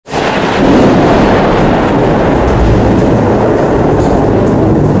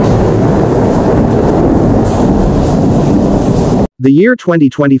The year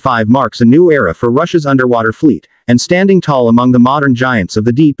 2025 marks a new era for Russia's underwater fleet, and standing tall among the modern giants of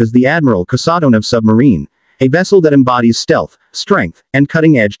the deep is the Admiral Kasatonov Submarine, a vessel that embodies stealth, strength, and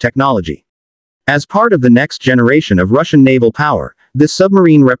cutting-edge technology. As part of the next generation of Russian naval power, this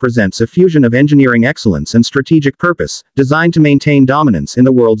submarine represents a fusion of engineering excellence and strategic purpose, designed to maintain dominance in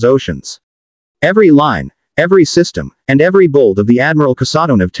the world's oceans. Every line, every system, and every bolt of the Admiral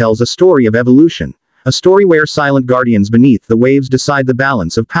Kasatonov tells a story of evolution, a story where silent guardians beneath the waves decide the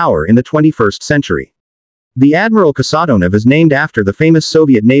balance of power in the 21st century. The Admiral Kasatonov is named after the famous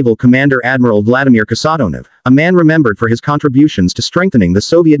Soviet naval commander Admiral Vladimir Kasatonov, a man remembered for his contributions to strengthening the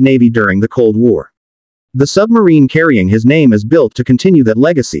Soviet Navy during the Cold War. The submarine carrying his name is built to continue that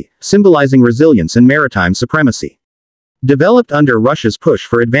legacy, symbolizing resilience and maritime supremacy. Developed under Russia's push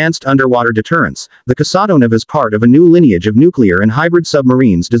for advanced underwater deterrence, the Kasatonov is part of a new lineage of nuclear and hybrid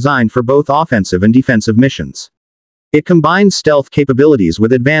submarines designed for both offensive and defensive missions. It combines stealth capabilities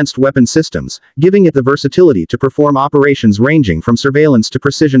with advanced weapon systems, giving it the versatility to perform operations ranging from surveillance to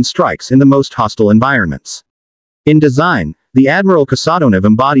precision strikes in the most hostile environments. In design, the Admiral Kasatonov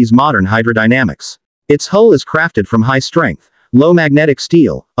embodies modern hydrodynamics. Its hull is crafted from high-strength, low-magnetic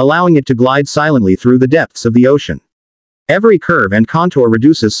steel, allowing it to glide silently through the depths of the ocean. Every curve and contour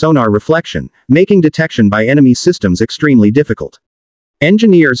reduces sonar reflection, making detection by enemy systems extremely difficult.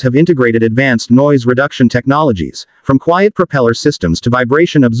 Engineers have integrated advanced noise reduction technologies, from quiet propeller systems to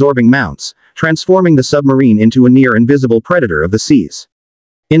vibration-absorbing mounts, transforming the submarine into a near-invisible predator of the seas.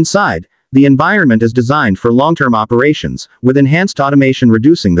 Inside, the environment is designed for long-term operations, with enhanced automation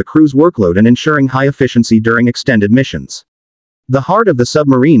reducing the crew's workload and ensuring high efficiency during extended missions. The heart of the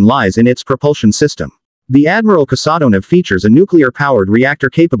submarine lies in its propulsion system. The Admiral Kasatonov features a nuclear-powered reactor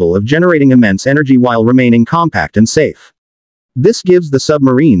capable of generating immense energy while remaining compact and safe. This gives the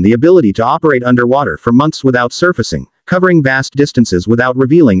submarine the ability to operate underwater for months without surfacing, covering vast distances without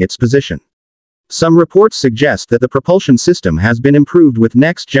revealing its position. Some reports suggest that the propulsion system has been improved with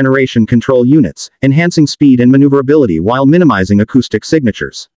next-generation control units, enhancing speed and maneuverability while minimizing acoustic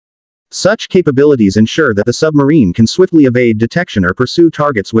signatures. Such capabilities ensure that the submarine can swiftly evade detection or pursue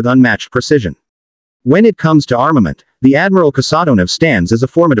targets with unmatched precision. When it comes to armament, the Admiral Kasatonov stands as a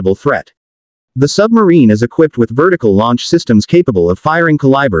formidable threat. The submarine is equipped with vertical launch systems capable of firing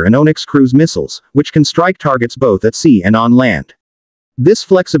Caliber and Onyx cruise missiles, which can strike targets both at sea and on land. This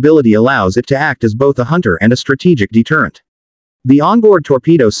flexibility allows it to act as both a hunter and a strategic deterrent. The onboard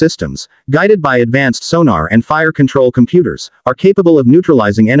torpedo systems, guided by advanced sonar and fire control computers, are capable of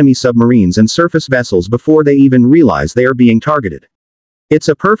neutralizing enemy submarines and surface vessels before they even realize they are being targeted. It's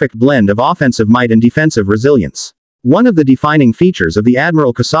a perfect blend of offensive might and defensive resilience. One of the defining features of the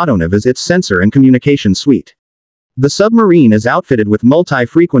Admiral Kasatonov is its sensor and communication suite. The submarine is outfitted with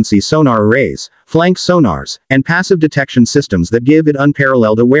multi-frequency sonar arrays, flank sonars, and passive detection systems that give it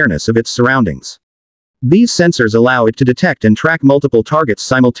unparalleled awareness of its surroundings. These sensors allow it to detect and track multiple targets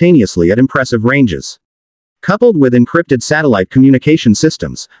simultaneously at impressive ranges. Coupled with encrypted satellite communication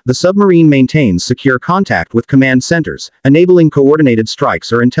systems, the submarine maintains secure contact with command centers, enabling coordinated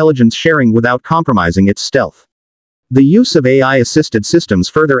strikes or intelligence sharing without compromising its stealth. The use of AI-assisted systems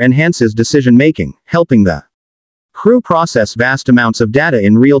further enhances decision-making, helping the crew process vast amounts of data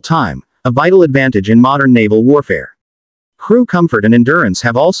in real time, a vital advantage in modern naval warfare. Crew comfort and endurance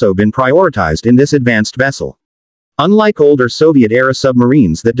have also been prioritized in this advanced vessel. Unlike older Soviet-era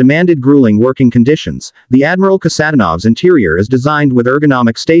submarines that demanded grueling working conditions, the Admiral Kasatonov's interior is designed with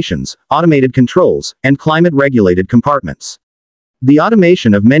ergonomic stations, automated controls, and climate-regulated compartments. The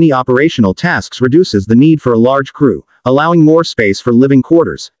automation of many operational tasks reduces the need for a large crew, allowing more space for living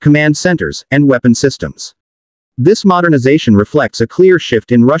quarters, command centers, and weapon systems. This modernization reflects a clear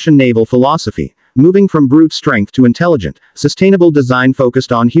shift in Russian naval philosophy, moving from brute strength to intelligent, sustainable design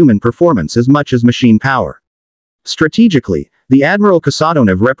focused on human performance as much as machine power. Strategically, the Admiral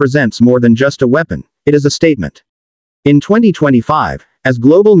Kasatonov represents more than just a weapon, it is a statement. In 2025, as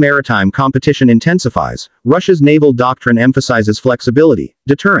global maritime competition intensifies, Russia's naval doctrine emphasizes flexibility,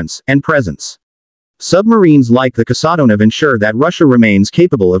 deterrence, and presence. Submarines like the Kasatonov ensure that Russia remains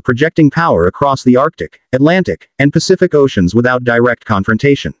capable of projecting power across the Arctic, Atlantic, and Pacific Oceans without direct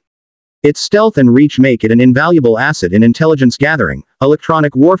confrontation. Its stealth and reach make it an invaluable asset in intelligence gathering,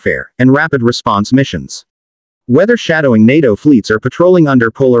 electronic warfare, and rapid response missions. Whether shadowing NATO fleets or patrolling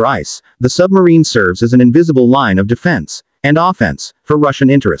under polar ice, the submarine serves as an invisible line of defense and offense for Russian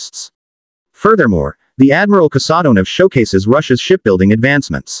interests. Furthermore, the Admiral Kasatonov showcases Russia's shipbuilding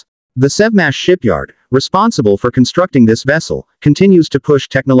advancements. The Sevmash shipyard, responsible for constructing this vessel, continues to push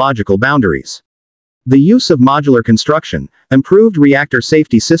technological boundaries. The use of modular construction, improved reactor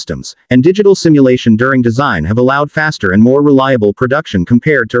safety systems, and digital simulation during design have allowed faster and more reliable production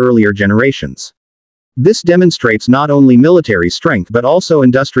compared to earlier generations. This demonstrates not only military strength but also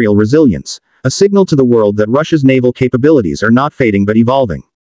industrial resilience, a signal to the world that Russia's naval capabilities are not fading but evolving.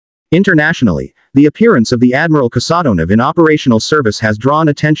 Internationally, the appearance of the Admiral Kasatonov in operational service has drawn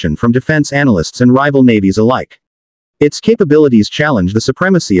attention from defense analysts and rival navies alike. Its capabilities challenge the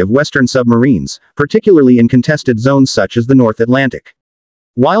supremacy of Western submarines, particularly in contested zones such as the North Atlantic.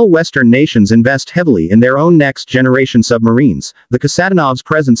 While Western nations invest heavily in their own next-generation submarines, the Kasatonov's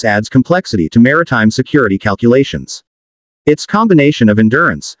presence adds complexity to maritime security calculations. Its combination of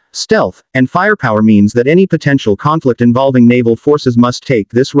endurance, stealth, and firepower means that any potential conflict involving naval forces must take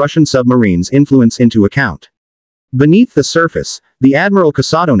this Russian submarine's influence into account. Beneath the surface, the Admiral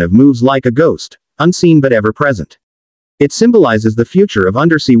Kasatonov moves like a ghost, unseen but ever present. It symbolizes the future of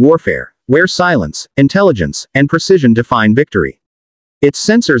undersea warfare, where silence, intelligence, and precision define victory. Its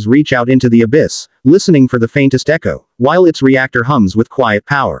sensors reach out into the abyss, listening for the faintest echo, while its reactor hums with quiet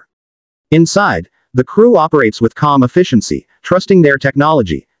power. Inside, the crew operates with calm efficiency, trusting their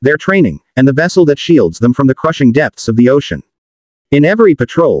technology, their training, and the vessel that shields them from the crushing depths of the ocean. In every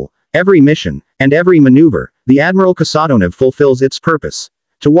patrol, every mission, and every maneuver, the Admiral Kasatonov fulfills its purpose: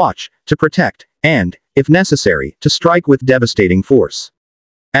 to watch, to protect, and, if necessary, to strike with devastating force.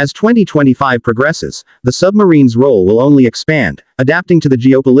 As 2025 progresses, the submarine's role will only expand, adapting to the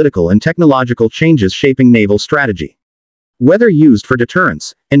geopolitical and technological changes shaping naval strategy. Whether used for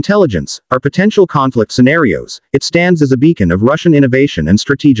deterrence, intelligence, or potential conflict scenarios, it stands as a beacon of Russian innovation and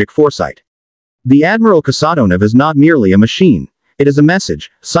strategic foresight. The Admiral Kasatonov is not merely a machine, it is a message,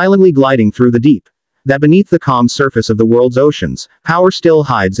 silently gliding through the deep, that beneath the calm surface of the world's oceans, power still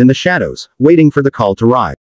hides in the shadows, waiting for the call to rise.